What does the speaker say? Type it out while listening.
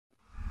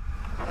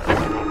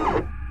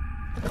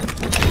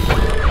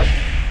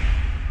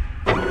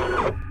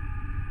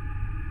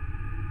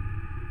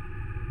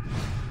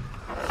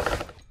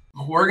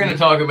we're going to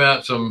talk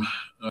about some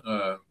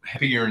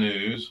happier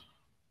news.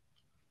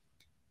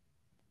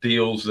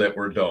 Deals that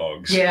were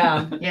dogs.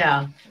 Yeah,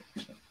 yeah.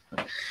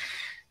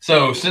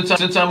 So since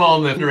I'm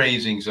on the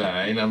fundraising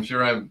side, I'm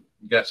sure I've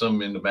got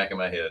some in the back of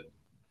my head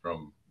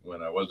from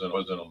when I wasn't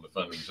on the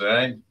funding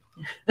side.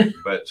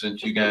 But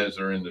since you guys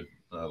are in the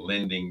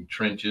lending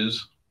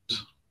trenches,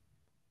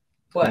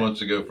 What? who wants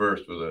to go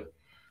first with a?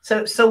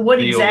 So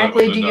what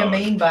exactly do you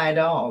mean by a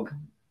dog?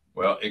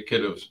 Well, it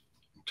could have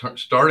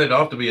started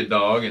off to be a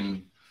dog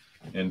and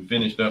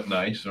finished up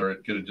nice, or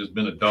it could have just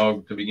been a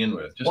dog to begin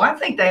with. Well, I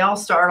think they all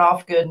start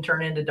off good and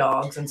turn into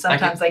dogs, and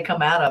sometimes they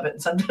come out of it,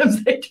 and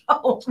sometimes they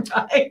don't.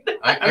 Right?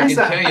 I can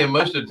tell you,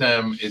 most of the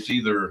time, it's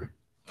either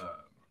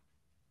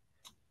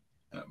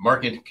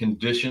market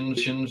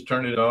conditions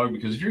turn it a dog,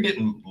 because if you're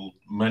getting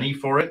money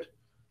for it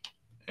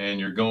and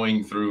you're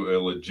going through a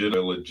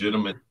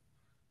legitimate,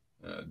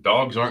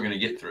 dogs aren't going to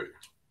get through.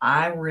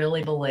 I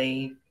really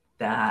believe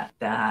that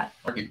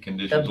market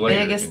conditions the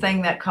biggest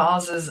thing that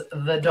causes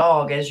the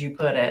dog, as you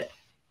put it,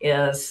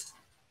 is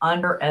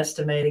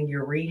underestimating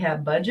your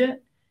rehab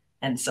budget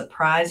and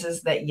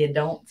surprises that you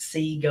don't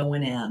see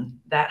going in.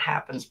 That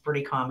happens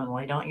pretty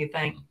commonly, don't you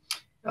think?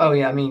 Oh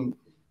yeah, I mean,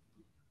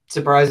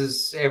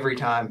 surprises every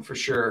time for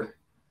sure.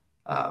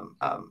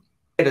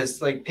 It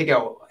is like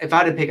if I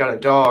had to pick out a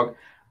dog,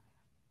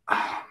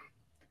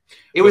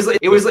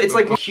 it's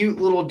like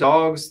cute little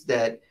dogs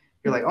that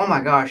you're like, oh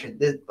my gosh,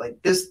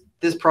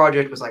 this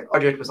project was like,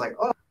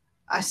 oh,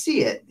 I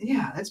see it.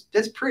 Yeah,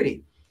 that's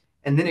pretty.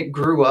 And then it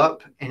grew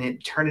up and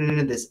it turned it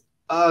into this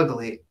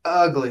ugly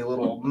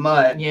little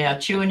mutt. Yeah,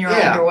 chewing your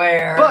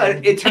underwear.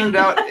 But it turned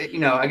out,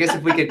 I guess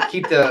if we could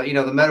keep the,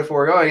 the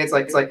metaphor going, it's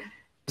like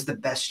it's the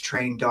best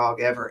trained dog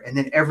ever. And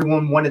then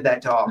everyone wanted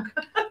that dog.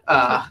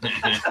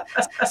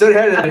 So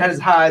it had its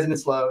highs and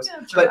its lows.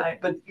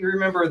 But you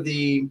remember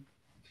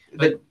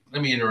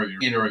let me interrupt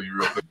you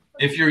real quick.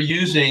 If you're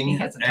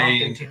using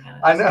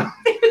I know.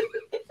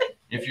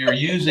 If you're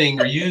using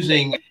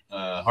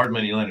hard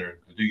money lender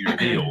to do your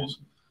deals,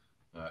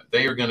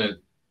 they are going to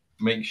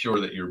make sure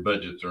that your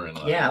budgets are in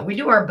line. Yeah, we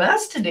do our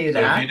best to do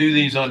that. So if you do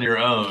these on your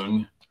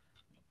own,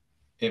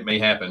 it may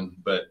happen,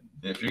 but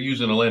if you're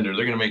using a lender,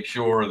 they're going to make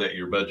sure that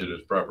your budget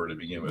is proper to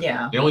begin with.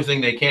 Yeah. The only thing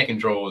they can't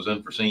control is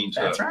unforeseen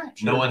stuff. That's right.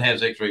 No one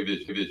has X-ray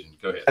vision.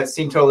 Go ahead. That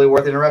seemed totally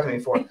worth interrupting me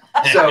for.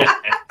 So,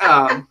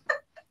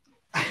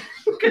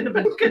 couldn't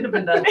have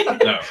been done.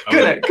 No,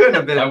 couldn't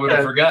have been. I would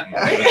have forgotten.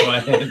 That's why I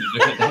had to do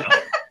it now.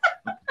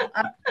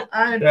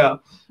 I know.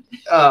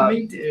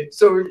 Me too.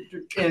 So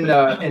in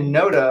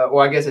NODA,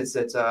 well, I guess it's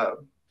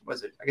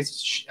was it? I guess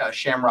it's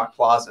Shamrock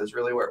Plaza is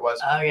really where it was.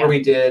 Oh, yeah. Where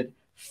we did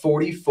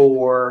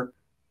 44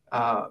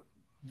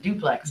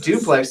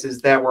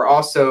 duplexes that were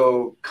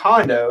also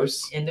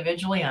condos,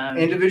 individually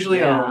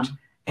owned,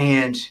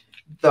 and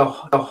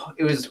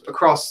it was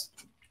across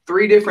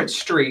 3 different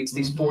streets.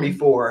 These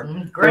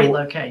 44 great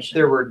location.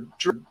 There were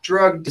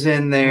drugs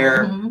in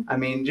there. I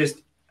mean,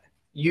 just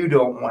you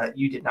don't want it.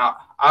 You did not.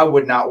 I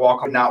would not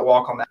walk on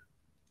that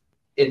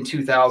in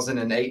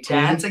 2018.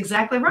 That's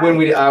exactly right.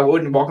 When I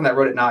wouldn't walk on that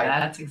road at night.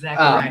 That's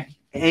exactly right.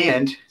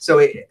 And so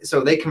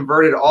they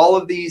converted all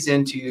of these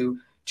into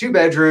 2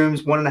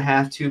 bedrooms,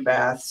 1.5, 2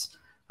 baths,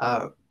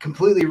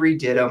 completely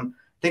redid them.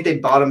 I think they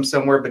bought them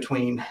somewhere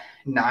between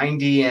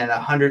 90 and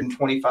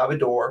 125 a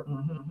door.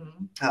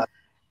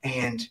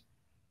 And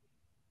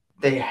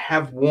they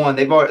have one.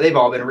 They've all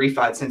been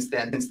refied since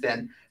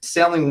then.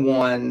 Selling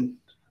one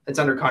that's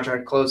under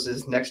contract,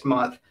 closes next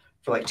month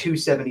for like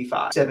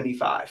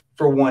 $275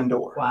 for 1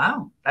 door.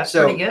 Wow, that's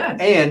pretty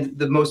good. And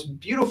the most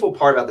beautiful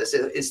part about this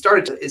is it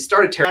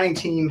started. Accounting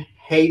team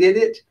hated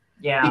it.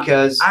 Yeah,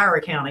 because our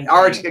accounting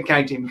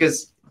team,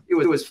 because it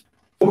was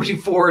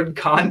 44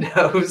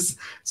 condos,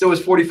 so it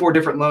was 44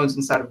 different loans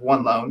inside of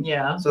one loan.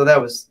 Yeah, so that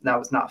was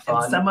not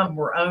fun. And some of them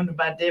were owned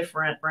by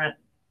different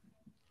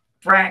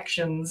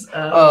fractions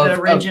of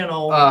the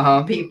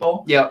original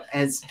people. Yep,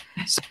 and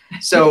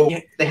so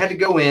they had to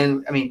go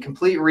in. I mean,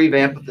 complete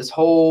revamp of this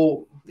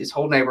whole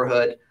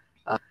neighborhood.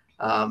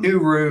 New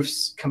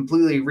roofs,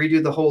 completely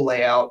redo the whole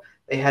layout.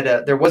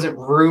 There wasn't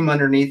room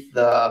underneath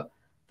the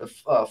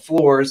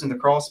floors in the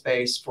crawl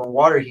space for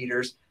water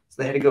heaters,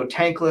 so they had to go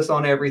tankless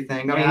on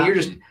everything. I mean, you're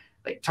just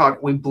like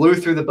we blew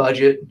through the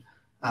budget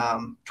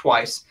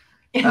twice.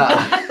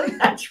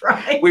 That's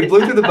right. We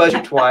blew through the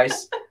budget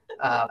twice.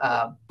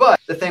 But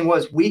the thing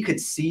was, we could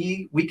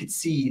see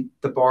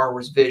the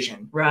borrower's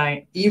vision,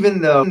 right?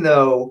 Even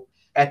though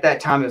at that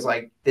time it was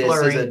like, this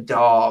blurry. Is a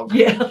dog.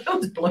 Yeah, it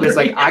was blurry. It's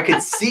like I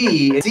could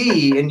see,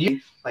 and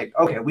you like,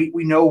 okay, we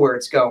know where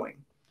it's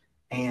going.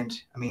 And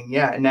I mean,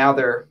 yeah, and now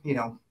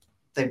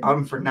they bought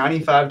them for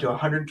 95 to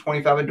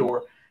 125 a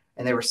door,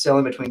 and they were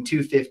selling between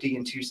 250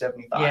 and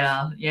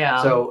 275.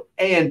 Yeah. So,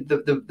 and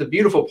the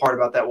beautiful part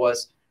about that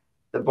was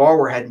the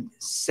borrower had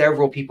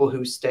several people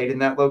who stayed in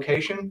that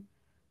location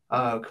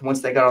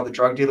once they got all the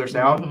drug dealers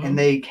out, and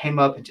they came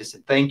up and just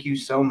said, thank you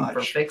so much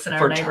for fixing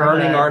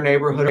turning our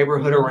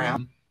neighborhood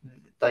around.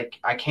 Like,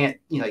 I can't,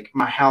 like,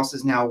 my house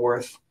is now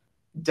worth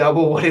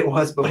double what it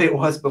was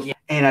before.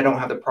 and I don't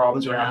have the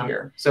problems around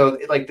here. So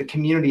like the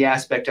community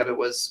aspect of it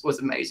was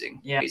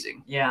amazing. Yeah.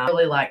 Amazing. Yeah. I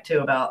really like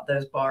too about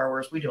those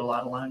borrowers. We do a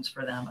lot of loans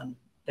for them, and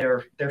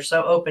they're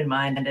so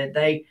open-minded.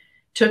 They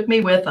took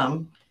me with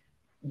them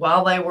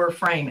while they were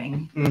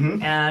framing,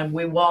 and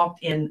we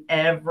walked in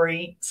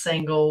every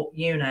single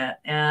unit,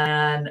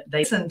 and they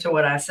listened to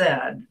what I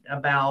said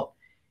about,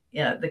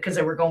 because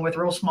they were going with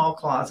real small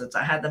closets.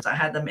 I had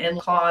them in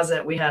the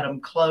closet. We had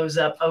them close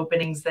up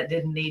openings that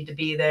didn't need to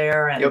be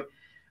there, and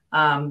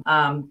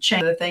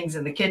change the things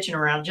in the kitchen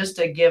around just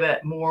to give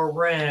it more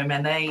room.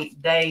 And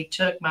they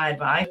took my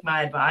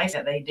advice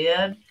that they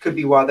did. Could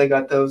be why they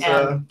got those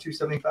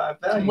 275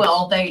 values.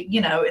 Well,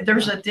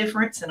 there's a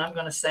difference, and I'm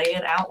going to say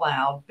it out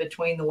loud,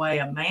 between the way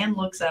a man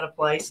looks at a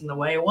place and the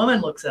way a woman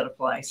looks at a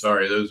place.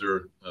 Sorry, those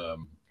are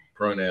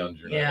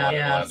pronouns. You're not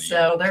allowed to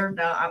So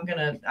I'm going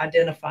to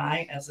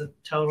identify as a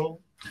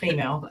total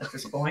female at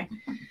this point.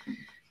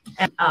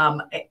 And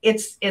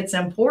it's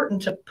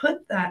important to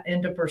put that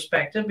into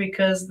perspective,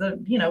 because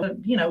we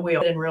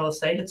in real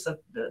estate, it's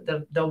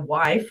the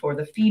wife or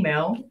the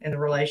female in the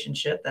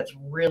relationship that's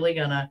really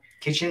gonna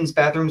kitchens,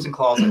 bathrooms, and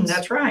closets.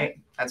 That's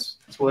right. That's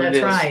what it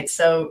is. That's right.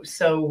 So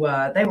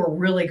they were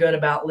really good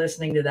about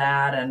listening to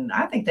that, and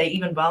I think they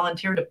even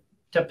volunteered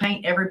to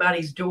paint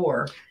everybody's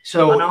door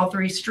on all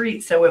 3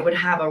 streets, so it would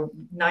have a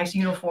nice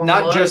uniform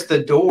not look. Just the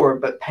door,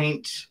 but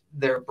paint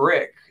their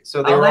brick.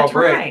 So they were all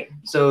brick. Right.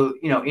 So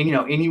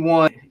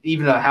anyone,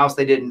 even a house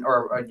they didn't,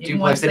 or a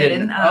duplex they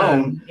didn't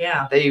own,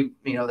 they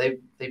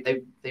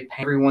paint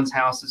everyone's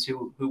houses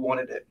who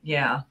wanted it.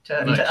 Yeah,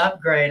 to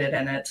upgrade it,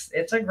 and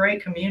it's a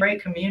great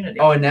community.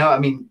 Oh, and now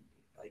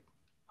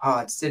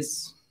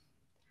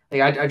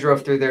I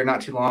drove through there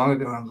not too long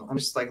ago. I'm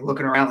just like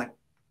looking around like,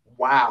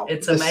 wow,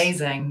 it's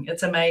amazing.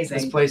 It's amazing.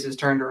 This place has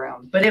turned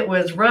around. But it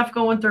was rough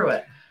going through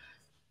it.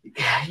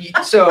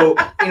 So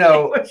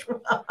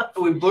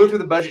we blew through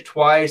the budget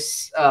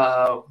twice.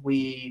 I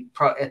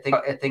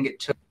think it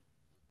took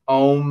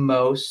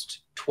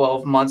almost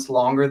 12 months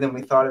longer than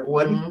we thought it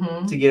would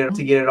to get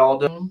it all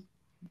done,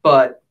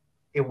 but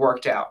it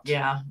worked out.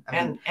 Yeah,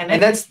 and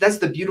that's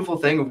the beautiful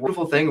thing of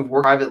working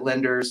private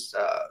lenders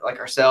like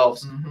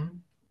ourselves.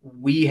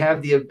 We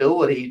have the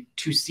ability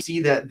to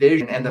see that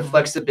vision and the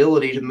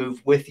flexibility to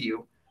move with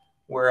you,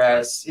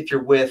 whereas if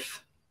you're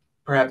with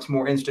perhaps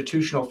more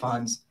institutional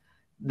funds,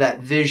 that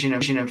vision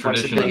and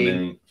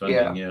flexibility.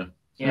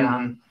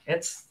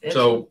 It's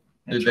so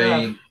did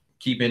they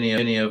keep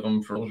any of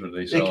them for rentals, or did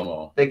they sell them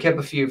all? They kept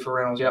a few for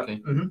rentals. Yeah.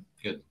 Okay.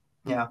 Good.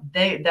 Yeah.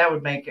 That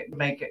would make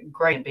it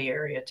great in the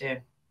area too.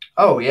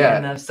 Oh yeah.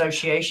 And the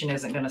association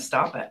isn't going to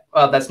stop it.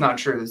 That's not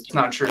true. It's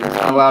not true. You're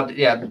not allowed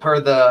to,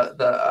 per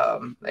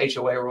the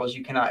HOA rules,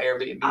 you cannot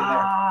Airbnb in there.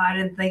 I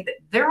didn't think that.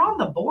 They're on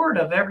the board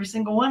of every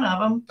single one of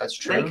them. That's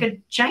true. They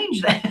could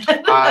change that.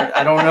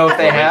 I don't know if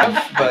they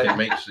have, but they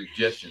make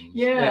suggestions.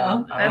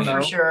 Yeah, that's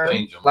for sure.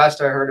 Last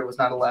I heard, it was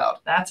not allowed.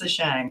 That's a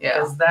shame,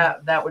 because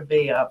that would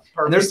be a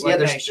perfect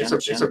location.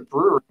 There's a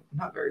brewery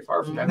not very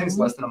far from there. I think it's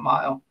less than a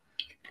mile.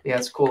 Yeah,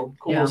 it's cool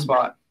little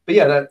spot. But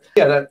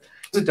that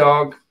was a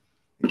dog.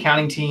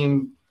 Accounting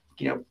team,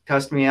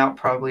 cussed me out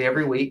probably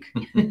every week.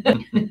 But,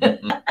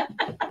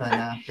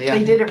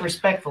 They did it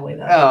respectfully,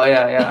 though. Oh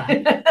yeah.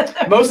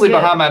 Mostly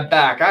behind my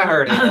back. I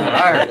heard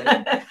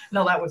it.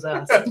 No, that was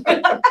us.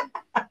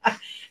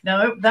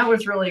 No, that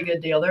was really a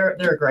good deal. They're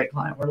a great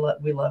client.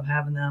 We love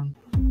having them.